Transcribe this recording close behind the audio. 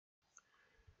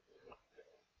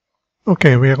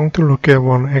Okay, we are going to look at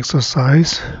one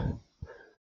exercise.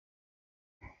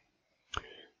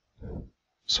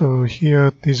 So here,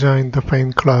 design the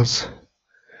main class.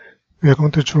 We are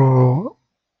going to draw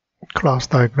class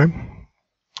diagram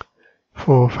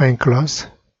for main class.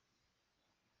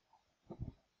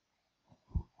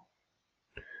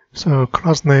 So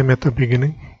class name at the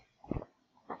beginning,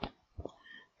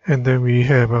 and then we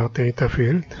have a data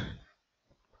field.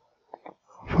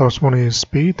 First one is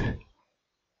speed.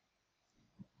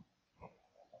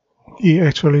 It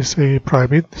actually say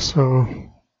private, so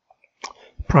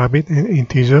private and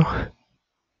integer.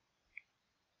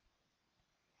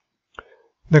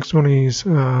 Next one is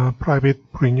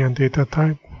private boolean data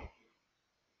type.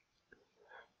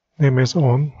 Name is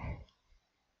on.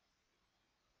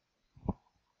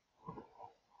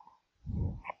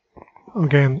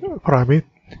 Again private.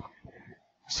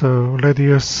 So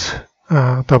radius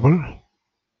double.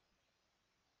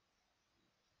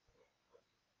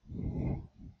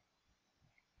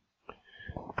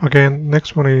 Again,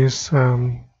 next one is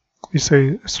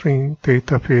a string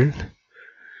data field.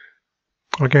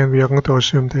 Again, we are going to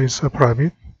assume there is a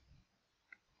private.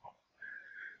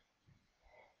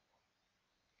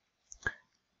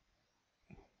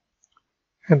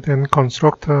 And then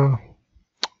constructor,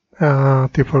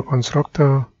 default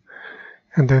constructor,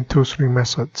 and then toString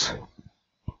methods.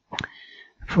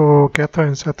 For getter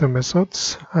and setter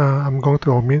methods, I'm going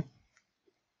to omit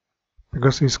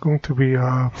because it's going to be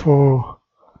a 4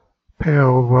 pair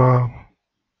of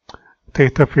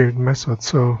data field methods,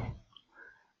 so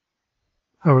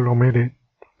I will omit it.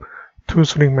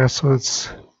 toString methods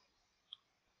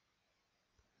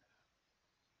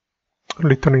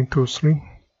returning toString.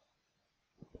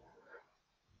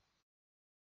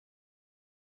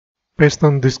 Based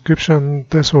on description,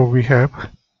 that's what we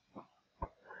have.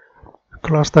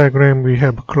 Class diagram, we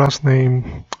have class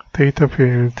name, data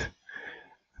field,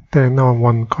 then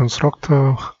one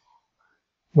constructor,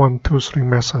 one toString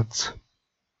methods.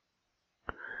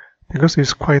 Because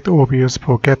it's quite obvious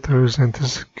for getters and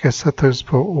setters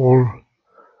for all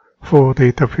 4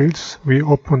 data fields, we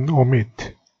open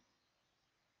omit.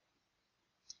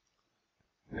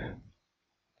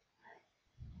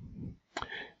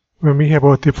 When we have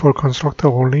a default constructor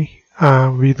only,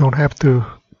 we don't have to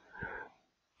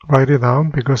write it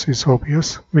down because it's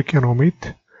obvious. We can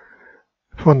omit.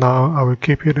 For now, I will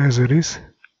keep it as it is.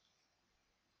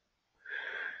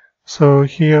 So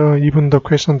here, even the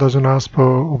question doesn't ask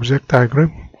for object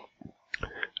diagram.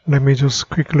 Let me just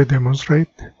quickly demonstrate.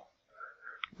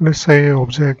 Let's say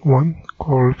object 1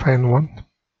 called fan1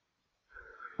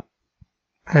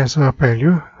 has a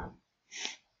value.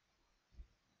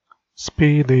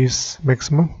 Speed is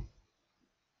maximum.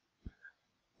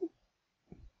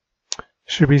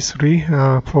 Should be 3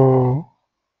 for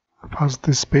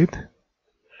fastest speed.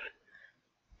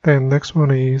 Then next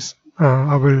one is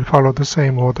I will follow the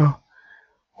same order.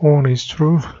 On is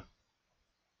true.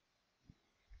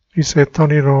 We say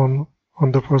turn it on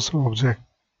the first object.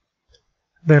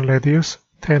 Then radius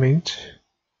 10".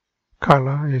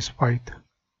 Color is white.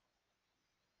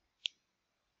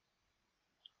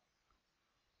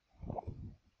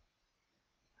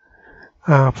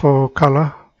 For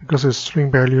color, because it's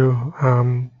string value,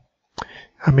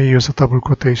 I may use a double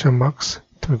quotation marks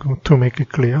to make it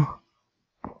clear.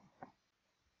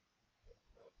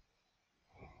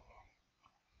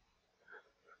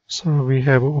 So we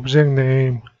have object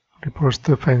name refers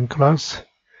to fan class,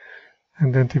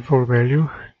 and then default value.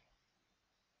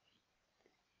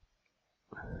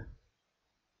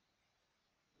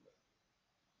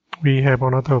 We have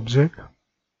another object.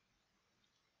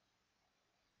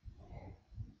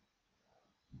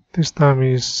 This time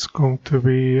is going to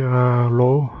be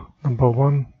row number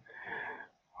 1.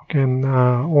 Again,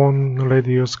 on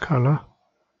radius color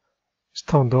is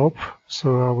turned off,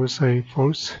 so I will say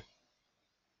false.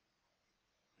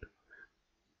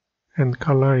 And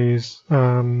color is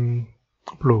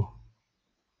blue.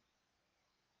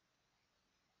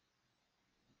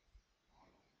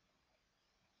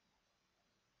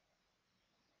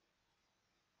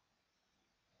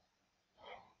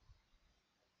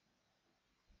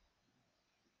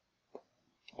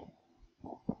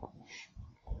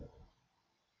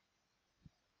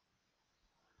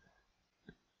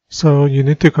 So you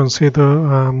need to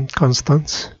consider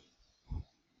constants.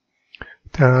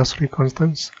 There are 3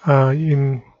 constants.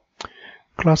 In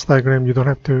class diagram, you don't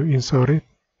have to insert it,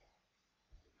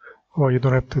 or you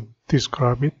don't have to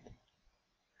describe it.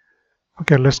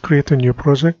 Okay, let's create a new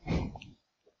project.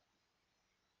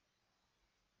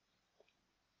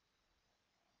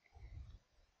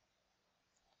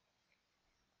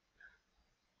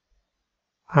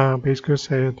 basically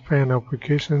said fan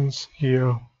applications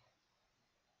here.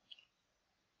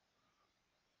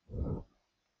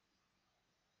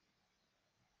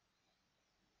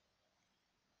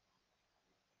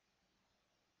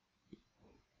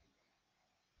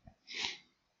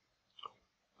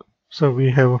 So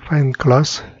we have a fan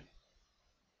class.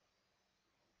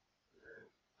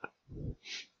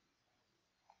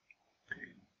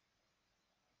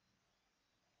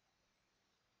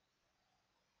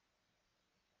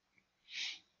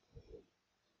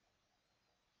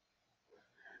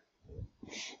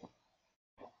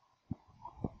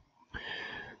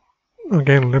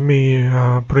 Again, let me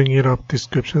bring it up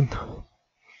description.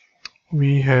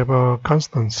 We have a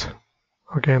constants.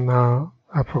 Again,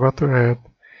 I forgot to add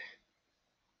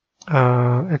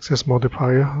access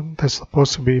modifier that's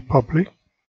supposed to be public,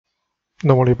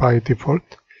 normally by default.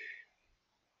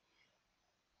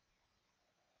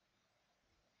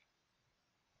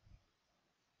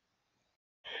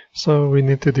 So we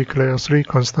need to declare 3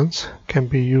 constants, can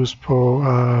be used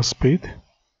for speed,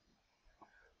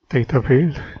 data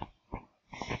field,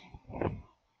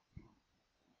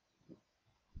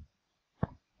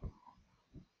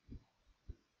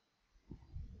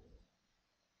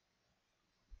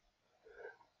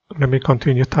 let me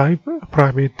continue type,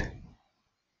 private.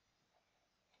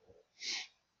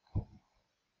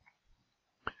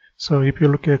 So if you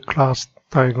look at class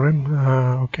diagram,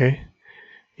 okay,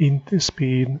 int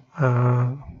speed,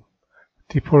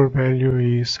 default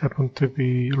value is happen to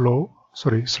be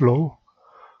slow.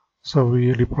 So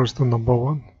we reverse to number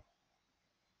 1.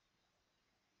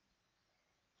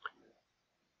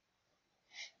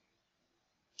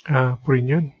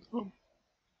 Boolean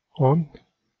on,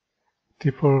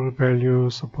 default value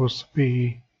supposed to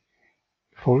be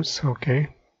false, okay.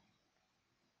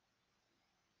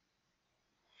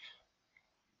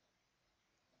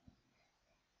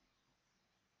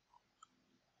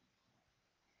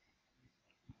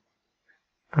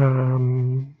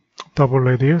 Double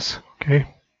radius, okay.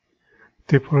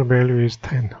 Default value is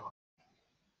 10.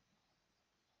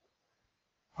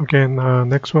 Again,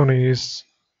 next one is,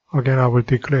 again I will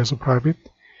declare as a private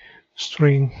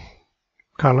string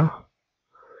color.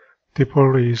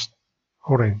 Default is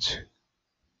orange.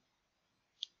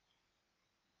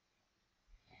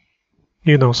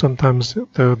 You know, sometimes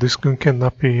the description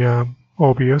cannot be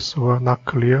obvious or not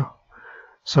clear,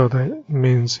 so that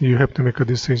means you have to make a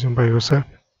decision by yourself.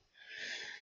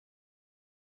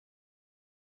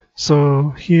 So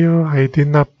here I did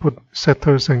not put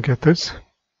setters and getters.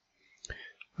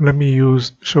 Let me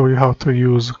show you how to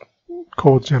use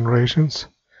code generations.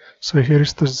 So here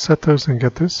is the setters and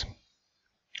getters.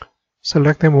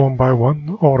 Select them one by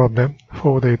one, all of them,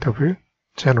 for data field,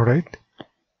 generate.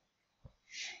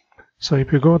 So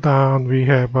if you go down, we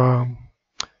have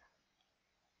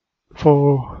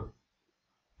 4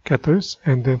 getters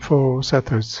and then 4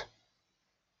 setters.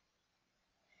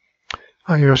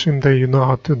 I assume that you know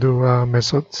how to do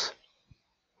methods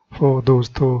for those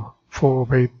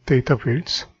 4 data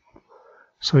fields.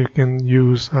 So you can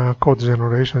use code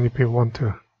generation if you want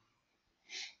to.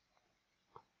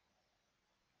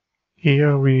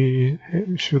 Here we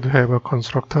should have a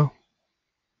constructor.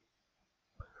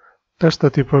 That's the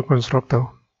default constructor.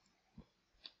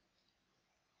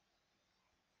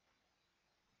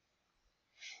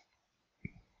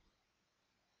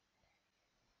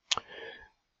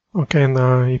 Okay,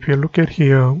 now if you look at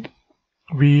here,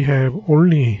 we have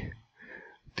only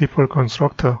default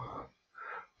constructor.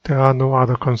 There are no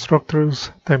other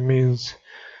constructors. That means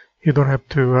you don't have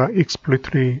to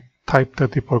explicitly type the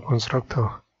default constructor.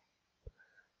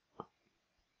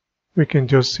 We can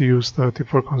just use the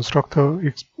default constructor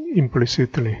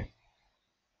implicitly.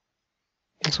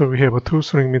 So we have a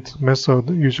toString method,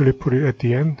 usually put it at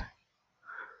the end.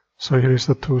 So here is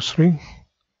the toString.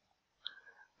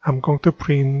 I'm going to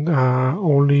print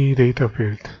only data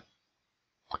field,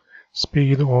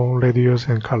 speed, on radius,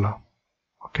 and color.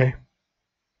 Okay.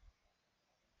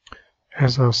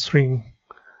 As a string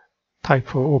type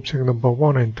for object number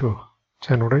 1 and 2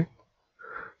 generate.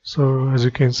 So as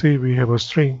you can see, we have a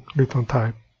string return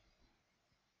type.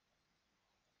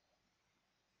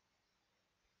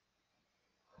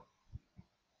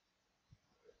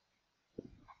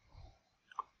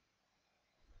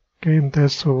 Okay, and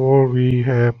that's all we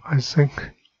have, I think.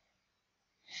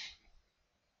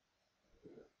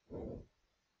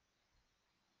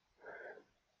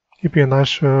 If you're not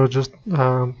sure, just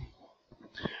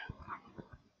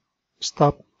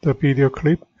stop the video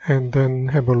clip and then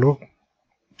have a look.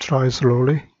 Try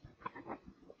slowly.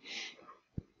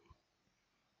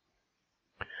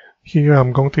 Here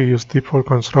I'm going to use default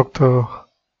constructor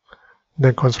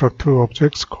then construct two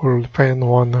objects called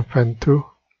fan1 and fan2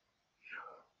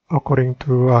 according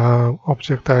to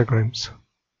object diagrams.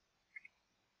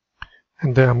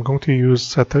 And then I'm going to use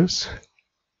setters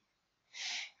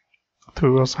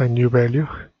to assign new value.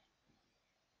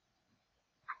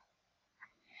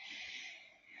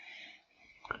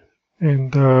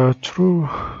 And true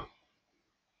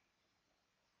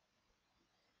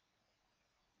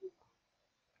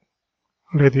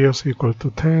radius equal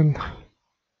to 10.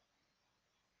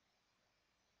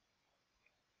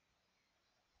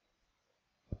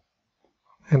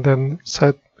 And then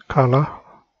set color.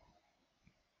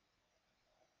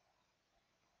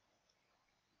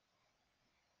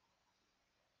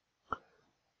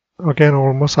 Again,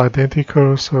 almost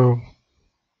identical, so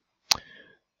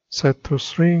set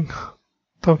toString.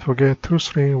 Don't forget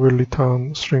toString will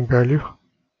return string value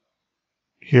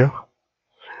here.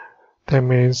 That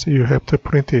means you have to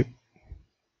print it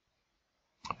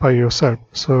by yourself.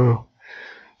 So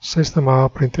system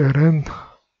out println.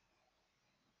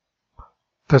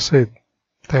 That's it.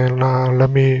 Then let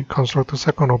me construct a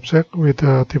second object with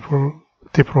a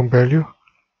different value.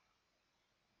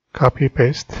 Copy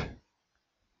paste.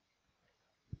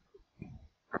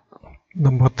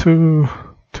 Number 2,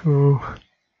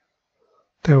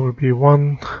 there will be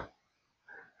 1.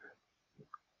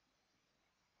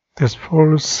 That's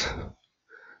false.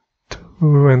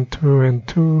 2 and 2 and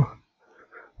 2.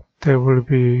 There will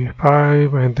be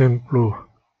 5 and then blue.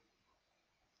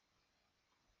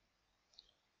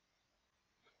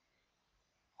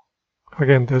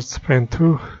 Again, that's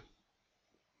fan2.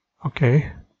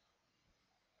 Okay.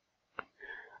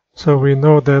 So we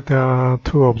know that there are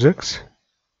two objects.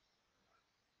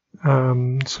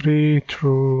 3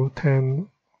 through 10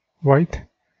 white,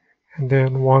 and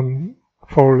then 1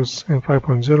 false and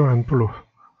 5.0 and blue.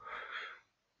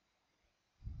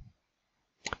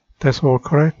 That's all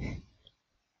correct.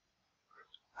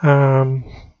 Again,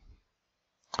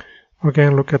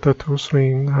 look at the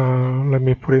toString. Let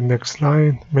me put it next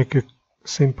line, make it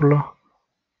simpler.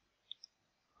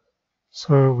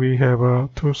 So we have a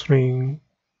toString,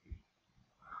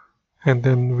 and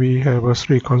then we have a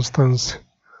 3 constants.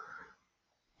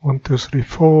 1, 2, 3,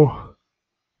 4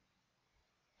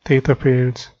 data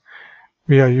fields.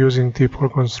 We are using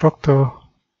default constructor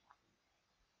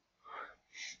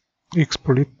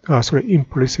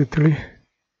implicitly.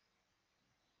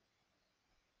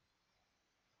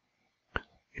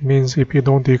 It means if you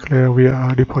don't declare, we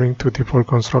are referring to default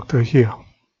constructor here.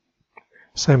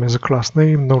 Same as a class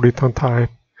name, no return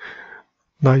type,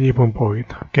 not even void.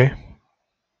 Okay.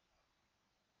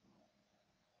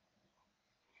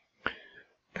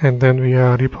 And then we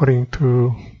are referring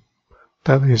to,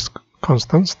 that is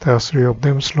constants. There are 3 of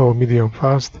them, slow, medium,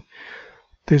 fast.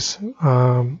 This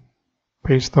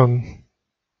based on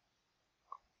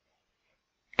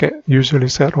usually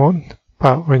set on,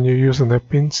 but when you use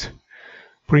NetBeans,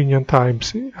 boolean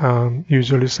types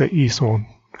usually say is on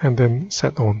and then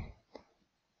set on.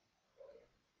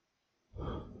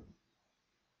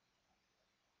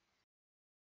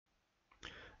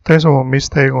 There's one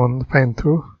mistake on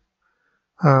fan2.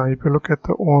 If you look at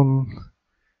the on,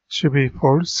 should be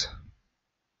false.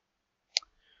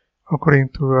 According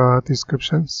to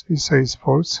descriptions, it says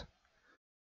false.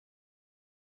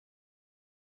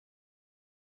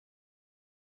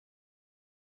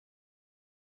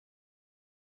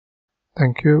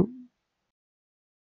 Thank you.